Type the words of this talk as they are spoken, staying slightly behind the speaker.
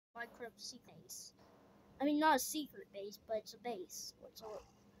Minecraft secret base. I mean, not a secret base, but it's a base.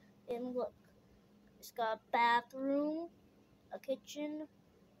 And look, it's got a bathroom, a kitchen,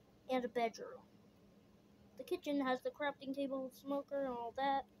 and a bedroom. The kitchen has the crafting table, smoker, and all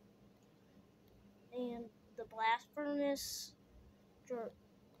that, and the blast furnace, jewels.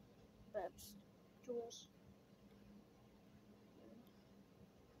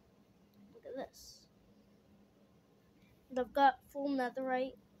 Look at this. And I've got full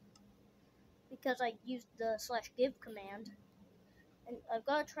netherite because I used the /give command. And I've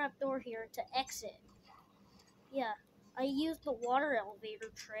got a trapdoor here to exit. Yeah, I used the water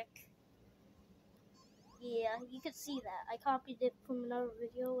elevator trick. Yeah, you could see that. I copied it from another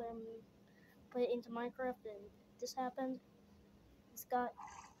video and put it into Minecraft, and this happened. It's got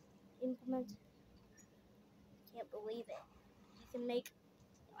implement. Can't believe it. You can make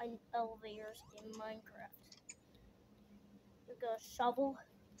elevators in Minecraft. We've got a shovel,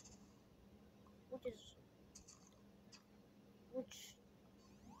 which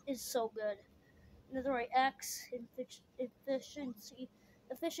is so good. Netherite X, efficiency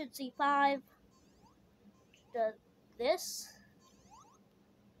 5. Does this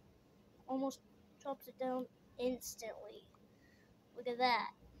almost chops it down instantly. Look at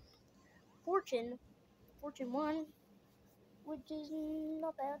that. Fortune 1, which is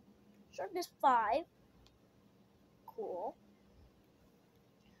not bad. Sharpness 5, cool.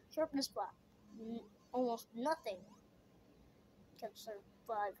 Sharpness 5, almost nothing can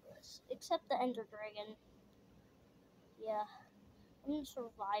survive this, except the Ender Dragon. Yeah, I'm in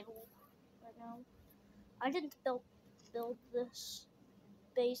survival right now. I didn't build this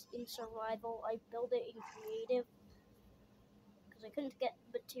base in survival. I built it in creative because I couldn't get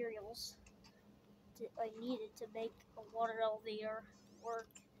materials I needed to make a water elevator work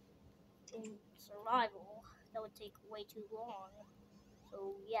in survival. That would take way too long.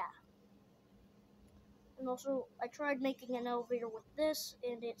 So yeah. And also, I tried making an elevator with this,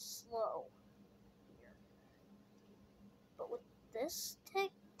 and it's slow. Here. But with this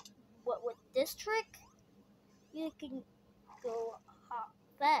trick, you can go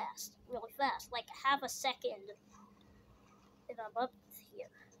fast, really fast, like half a second. And I'm up there.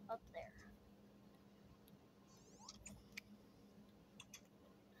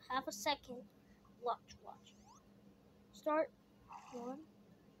 Half a second. Watch. Start. 1.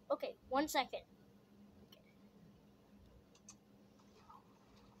 Okay, 1 second. Okay.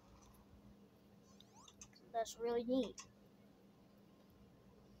 That's really neat.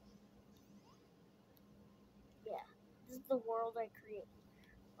 Yeah, this is the world I created.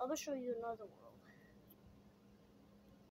 I'll show you another world.